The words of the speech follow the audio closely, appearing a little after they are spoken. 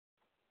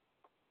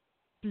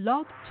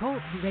Blog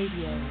Talk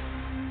Radio.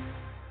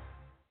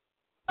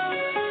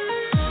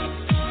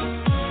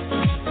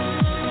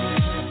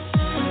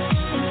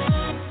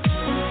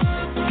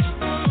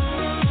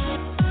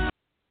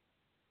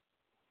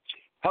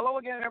 Hello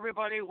again,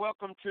 everybody.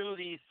 Welcome to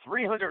the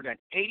 386th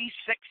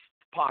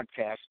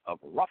podcast of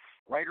Rough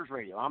Riders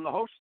Radio. I'm the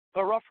host,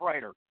 the Rough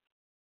Rider.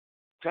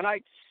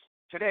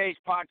 Today's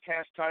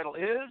podcast title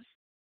is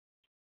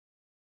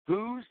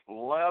Who's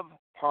Lev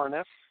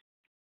Parnas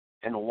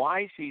and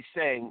Why Is He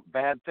Saying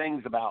Bad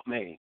Things About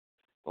Me?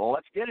 Well,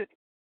 let's get it.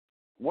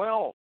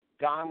 Well,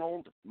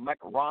 Donald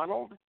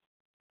McRonald,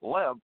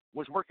 Lev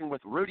was working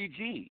with Rudy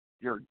G.,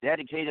 your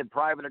dedicated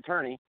private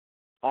attorney,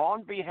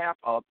 on behalf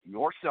of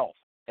yourself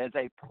as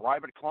a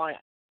private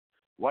client.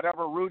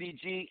 Whatever Rudy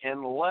G.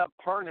 and Lev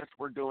Parnas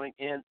were doing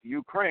in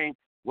Ukraine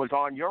was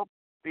on your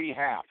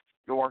behalf,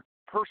 your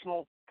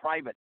personal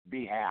private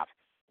behalf,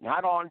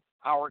 not on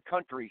our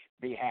country's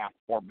behalf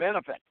or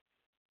benefit.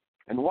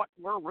 And what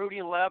were Rudy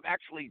and Lev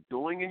actually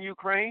doing in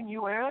Ukraine,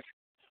 you ask?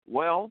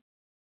 Well,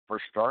 for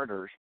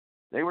starters,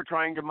 they were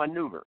trying to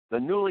maneuver the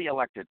newly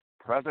elected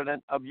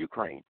president of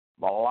Ukraine,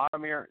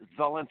 Volodymyr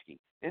Zelensky,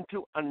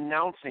 into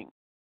announcing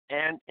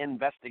an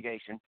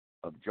investigation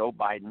of Joe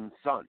Biden's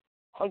son,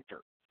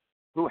 Hunter,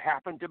 who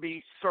happened to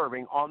be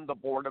serving on the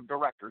board of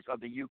directors of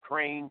the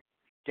Ukraine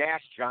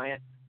gas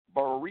giant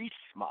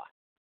Burisma,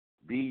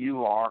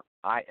 Burisma.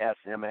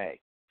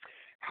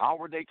 How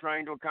were they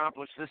trying to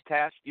accomplish this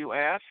task, you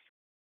ask?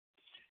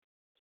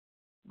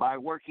 By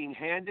working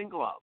hand in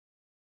glove.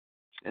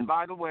 And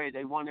by the way,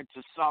 they wanted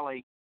to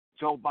sully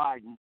Joe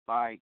Biden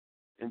by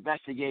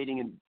investigating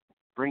and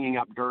bringing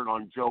up dirt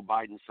on Joe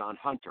Biden's son,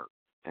 Hunter,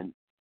 and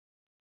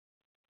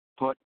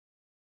put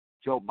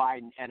Joe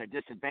Biden at a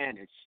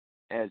disadvantage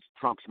as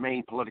Trump's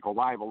main political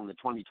rival in the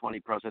 2020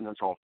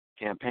 presidential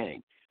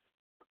campaign.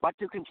 But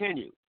to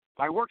continue,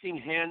 by working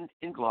hand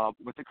in glove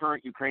with the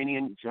current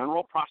Ukrainian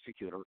general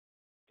prosecutor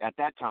at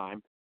that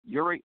time,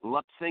 Yuri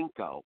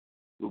Lutsenko,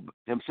 who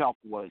himself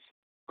was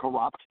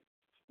corrupt,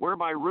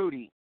 whereby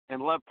Rudy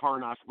and Lev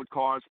Parnas would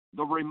cause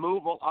the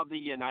removal of the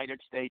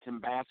United States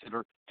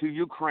ambassador to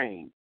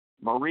Ukraine,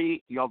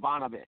 Marie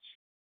Yovanovitch,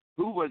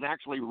 who was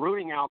actually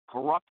rooting out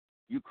corrupt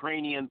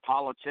Ukrainian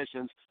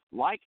politicians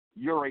like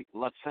Yuri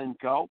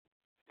Lutsenko,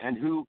 and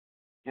who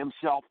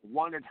himself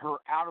wanted her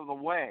out of the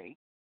way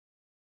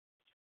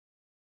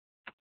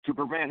to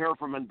prevent her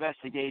from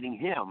investigating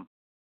him,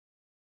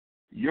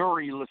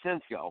 Yuri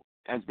Lutsenko,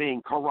 as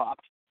being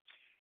corrupt.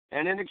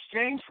 And in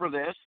exchange for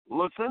this,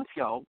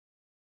 Lutsenko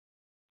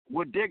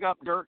would dig up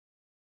dirt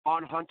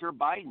on Hunter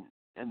Biden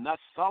and thus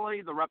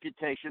sully the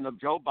reputation of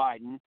Joe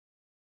Biden,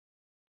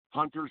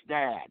 Hunter's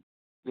dad.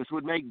 This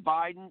would make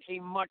Biden a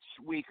much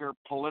weaker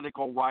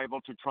political rival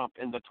to Trump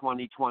in the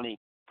 2020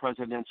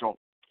 presidential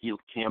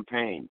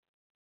campaign.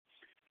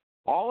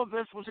 All of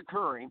this was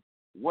occurring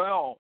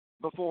well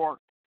before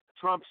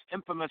Trump's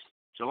infamous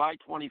July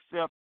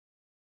 25th,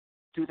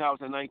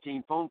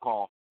 2019 phone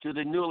call to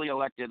the newly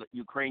elected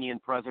Ukrainian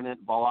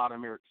President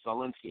Volodymyr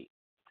Zelensky.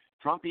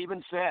 Trump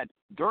even said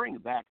during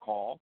that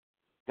call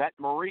that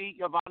Marie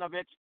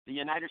Yovanovitch, the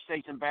United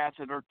States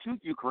ambassador to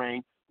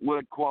Ukraine,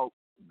 would, quote,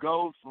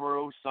 go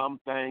through some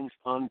things,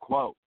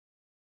 unquote.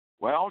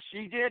 Well,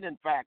 she did, in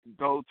fact,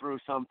 go through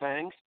some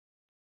things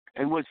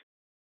and was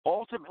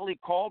ultimately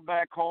called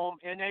back home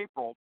in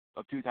April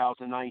of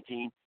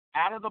 2019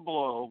 out of the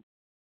blue,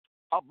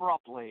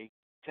 abruptly,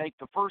 take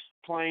the first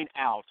plane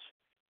out,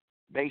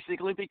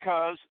 basically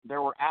because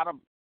there were out of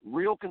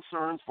real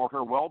concerns for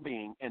her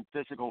well-being and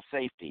physical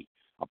safety.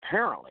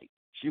 Apparently,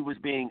 she was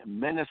being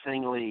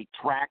menacingly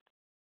tracked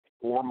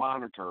or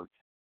monitored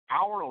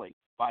hourly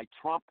by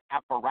Trump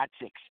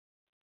apparatchiks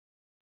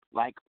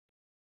like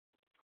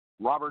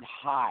Robert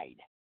Hyde,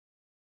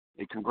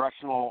 a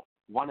congressional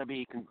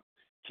wannabe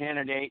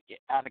candidate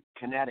out of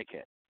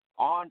Connecticut,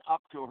 on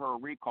up to her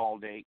recall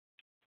date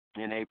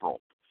in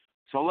April.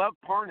 So Lev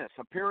Parnas,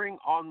 appearing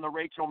on the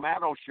Rachel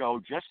Maddow show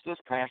just this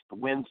past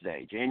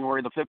Wednesday,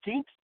 January the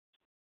 15th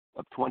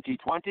of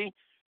 2020,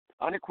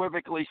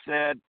 unequivocally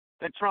said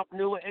that Trump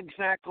knew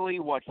exactly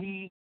what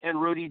he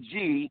and Rudy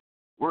G.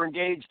 were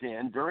engaged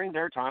in during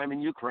their time in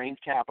Ukraine's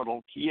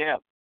capital, Kiev.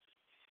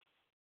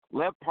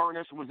 Lev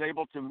Parnas was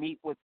able to meet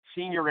with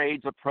senior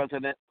aides of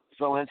President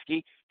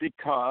Zelensky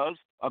because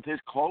of his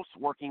close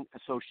working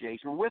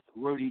association with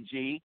Rudy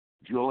G.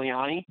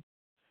 Giuliani,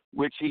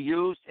 which he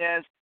used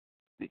as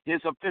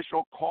his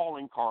official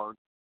calling card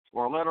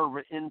or letter of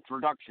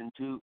introduction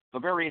to the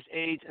various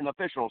aides and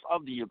officials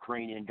of the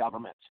Ukrainian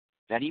government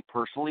that he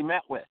personally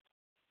met with.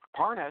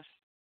 Parnas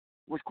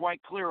was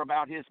quite clear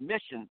about his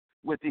mission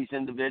with these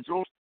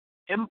individuals,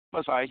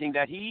 emphasizing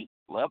that he,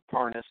 Lev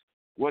Parnas,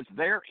 was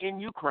there in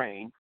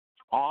Ukraine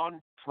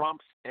on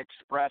Trump's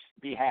express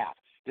behalf,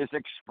 his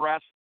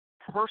express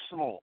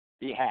personal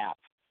behalf.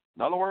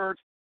 In other words,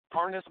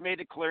 Parnas made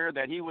it clear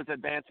that he was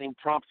advancing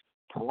Trump's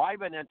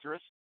private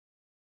interests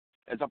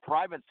as a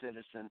private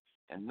citizen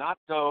and not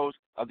those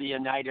of the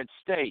United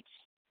States,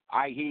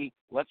 i.e.,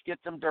 let's get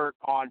some dirt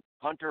on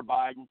Hunter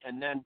Biden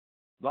and then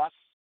thus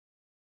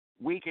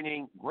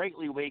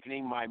greatly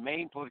weakening my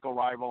main political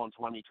rival in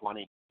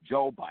 2020,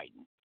 Joe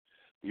Biden.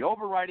 The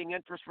overriding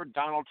interest for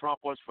Donald Trump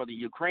was for the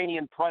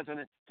Ukrainian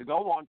president to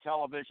go on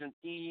television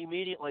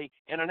immediately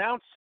and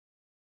announce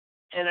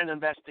an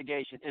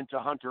investigation into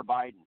Hunter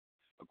Biden.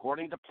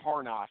 According to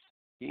Parnas,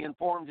 he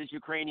informed his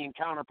Ukrainian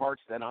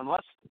counterparts that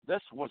unless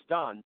this was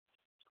done,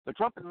 the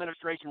Trump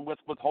administration would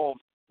withhold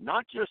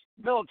not just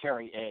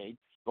military aid,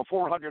 the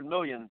 $400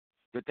 million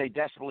that they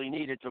desperately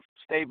needed to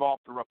stave off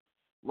the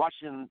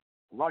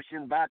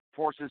Russian-backed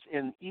forces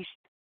in East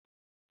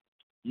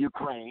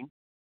Ukraine,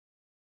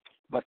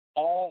 but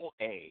all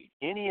aid,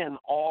 any and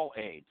all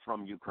aid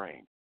from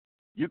Ukraine.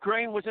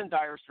 Ukraine was in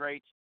dire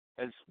straits,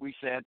 as we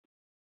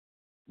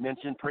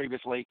mentioned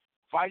previously,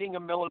 fighting a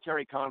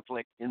military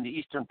conflict in the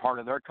eastern part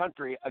of their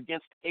country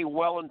against a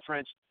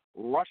well-entrenched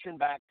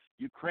Russian-backed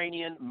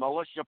Ukrainian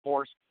militia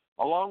force,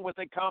 along with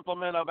a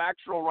complement of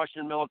actual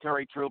Russian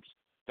military troops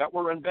that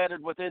were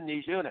embedded within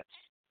these units.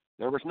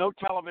 There was no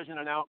television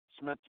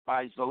announcement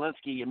by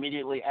Zelensky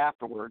immediately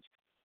afterwards,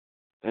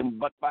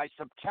 but by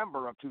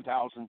September of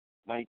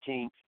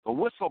 2019, the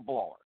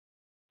whistleblower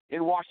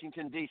in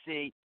Washington,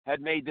 D.C.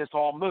 had made this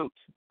all moot,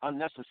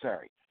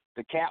 unnecessary.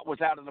 The cat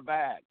was out of the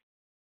bag.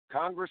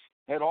 Congress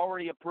had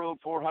already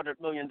approved $400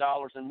 million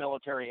in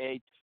military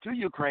aid to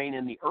Ukraine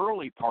in the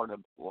early part of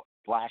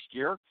last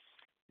year,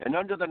 and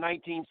under the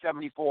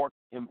 1974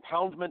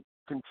 Impoundment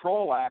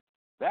Control Act,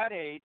 that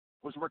aid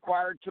was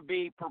required to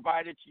be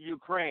provided to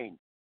Ukraine.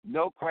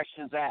 No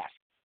questions asked.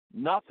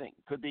 Nothing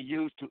could be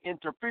used to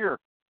interfere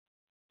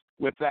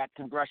with that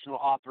congressional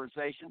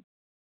authorization,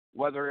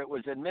 whether it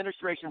was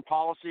administration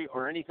policy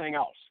or anything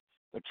else.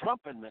 The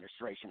Trump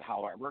administration,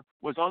 however,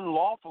 was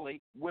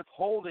unlawfully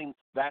withholding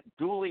that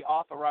duly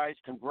authorized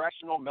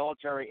congressional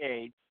military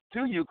aid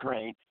to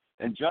Ukraine,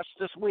 and just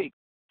this week,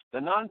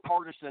 the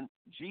nonpartisan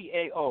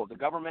GAO, the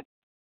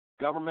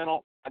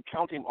Governmental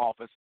Accounting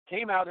Office,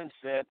 came out and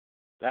said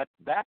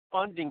that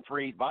funding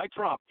freeze by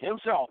Trump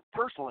himself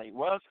personally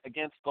was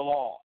against the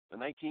law, the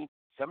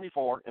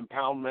 1974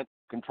 Impoundment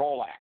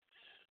Control Act.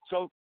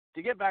 So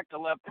to get back to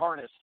Lev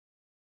Parnas,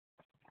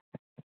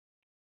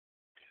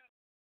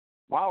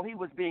 while he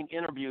was being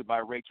interviewed by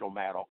Rachel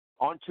Maddow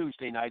on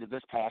Tuesday night of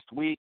this past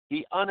week,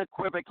 he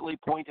unequivocally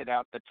pointed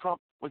out that Trump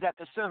was at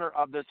the center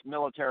of this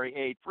military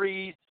aid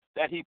freeze,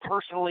 that he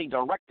personally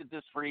directed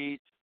this freeze,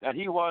 that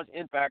he was,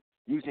 in fact,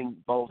 using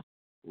both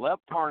Lev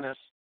Parnas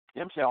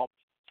himself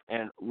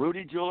and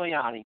Rudy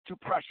Giuliani to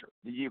pressure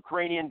the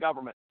Ukrainian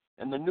government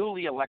and the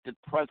newly elected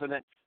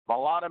President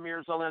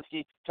Volodymyr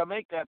Zelensky to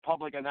make that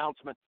public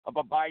announcement of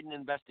a Biden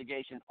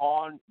investigation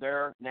on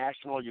their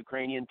national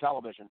Ukrainian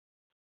television,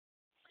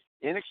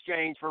 in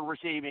exchange for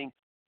receiving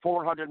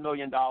 $400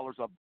 million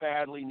of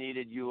badly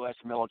needed U.S.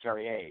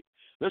 military aid.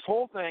 This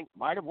whole thing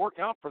might have worked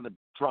out for the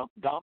Trump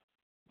dump,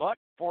 but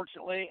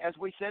fortunately, as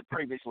we said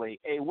previously,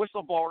 a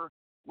whistleblower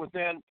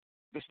within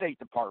the State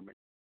Department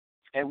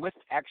and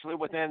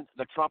within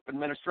the Trump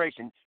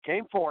administration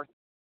came forth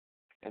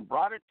and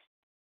brought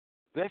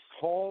this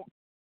whole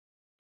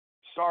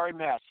sorry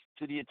mess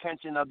to the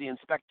attention of the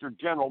Inspector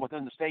General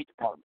within the State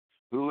Department,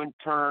 who in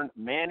turn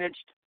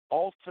managed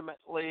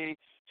ultimately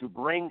to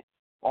bring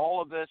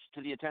all of this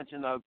to the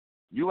attention of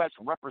U.S.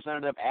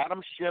 Representative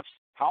Adam Schiff's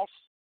House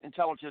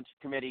Intelligence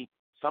Committee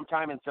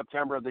sometime in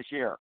September of this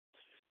year.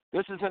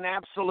 This is an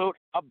absolute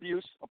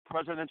abuse of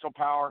presidential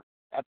power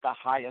at the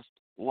highest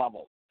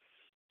level.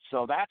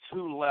 So that's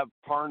who Lev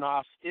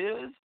Parnas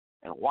is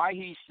and why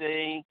he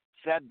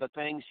said the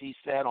things he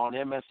said on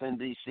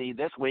MSNBC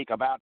this week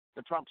about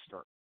the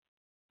Trumpster.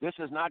 This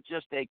is not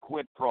just a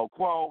quid pro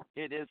quo,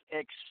 it is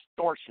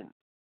extortion,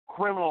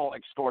 criminal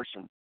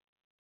extortion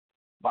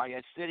by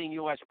a sitting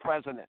U.S.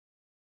 president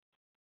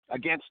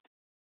against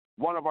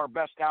one of our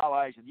best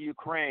allies,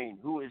 Ukraine,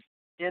 who is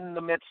in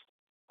the midst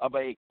of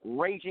a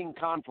raging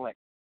conflict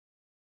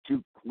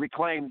to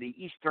reclaim the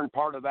eastern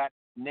part of that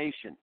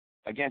nation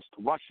against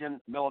Russian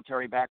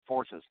military-backed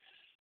forces.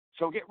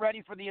 So get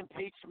ready for the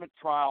impeachment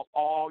trial,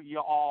 all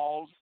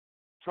y'alls.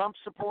 Trump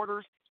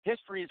supporters,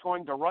 history is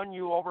going to run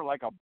you over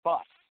like a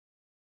bus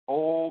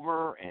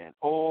over and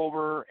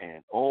over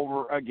and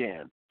over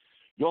again.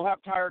 You'll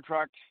have tire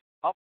trucks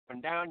up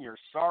and down your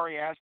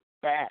sorry-ass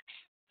backs.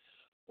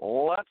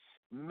 Let's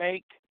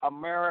make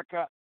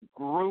America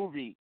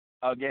groovy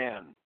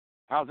again.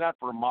 How's that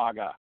for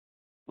MAGA?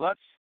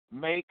 Let's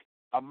make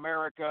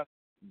America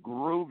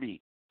groovy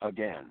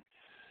again.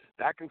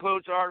 That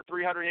concludes our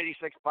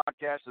 386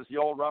 podcast. This is the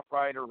old Rough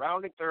Rider,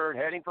 rounding third,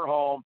 heading for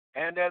home.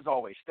 And as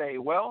always, stay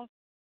well,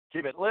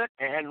 keep it lit,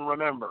 and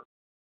remember,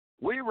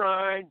 we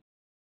ride,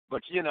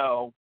 but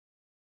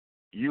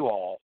you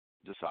all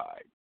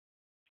decide.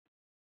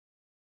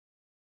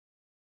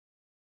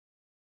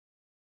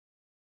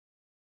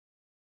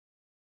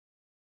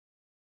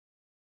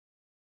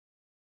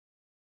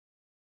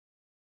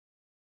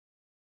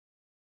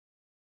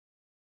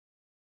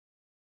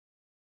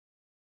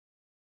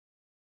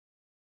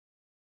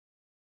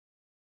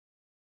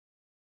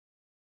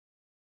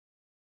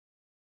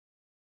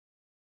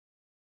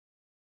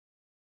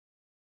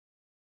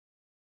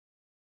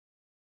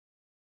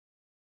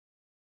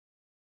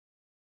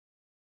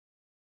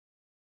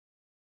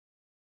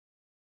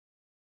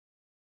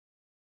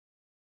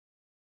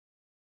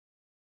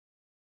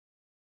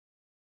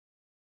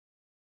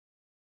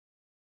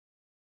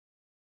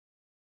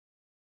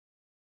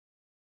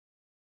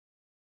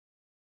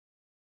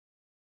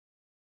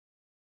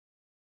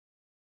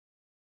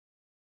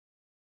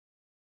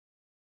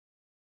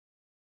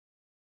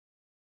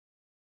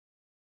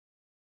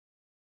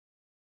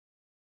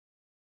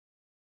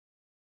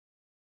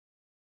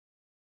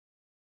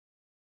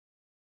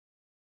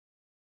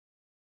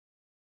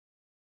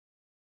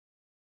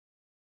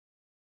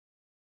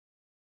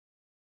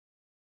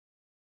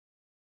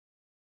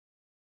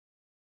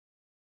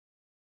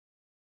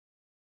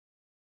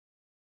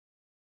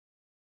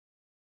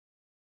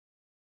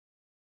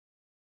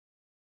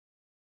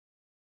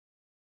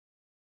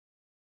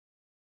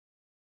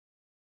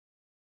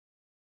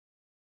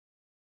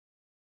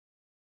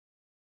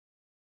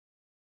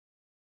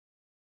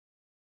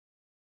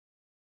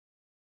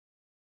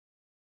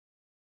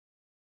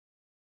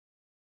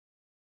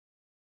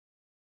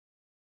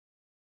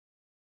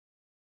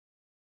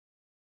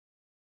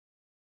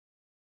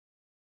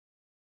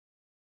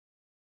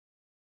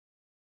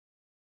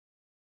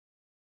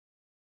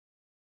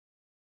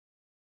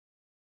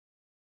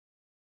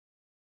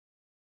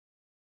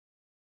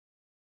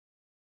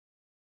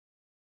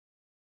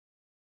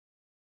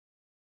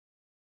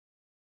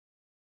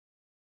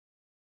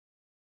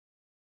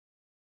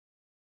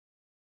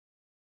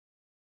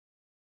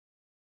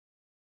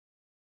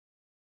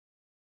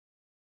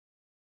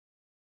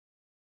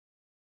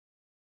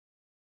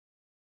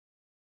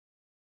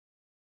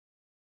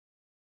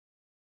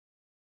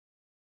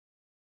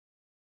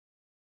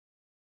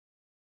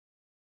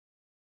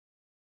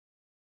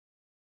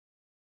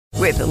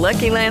 With the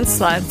Lucky Land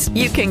Slots,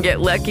 you can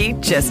get lucky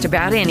just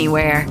about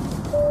anywhere.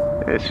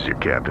 This is your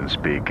captain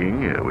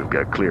speaking. We've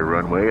got clear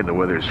runway and the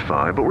weather's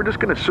fine, but we're just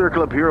going to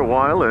circle up here a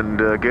while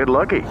and get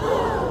lucky.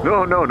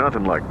 No,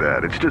 nothing like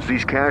that. It's just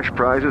these cash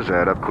prizes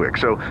add up quick.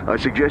 So I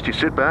suggest you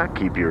sit back,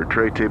 keep your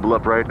tray table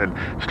upright, and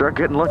start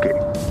getting lucky.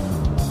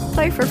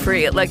 Play for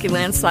free at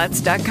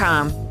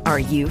LuckyLandSlots.com. Are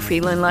you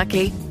feeling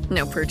lucky?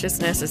 No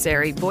purchase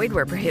necessary. Void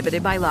where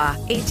prohibited by law.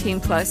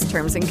 18+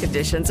 terms and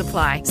conditions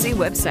apply. See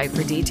website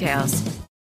for details.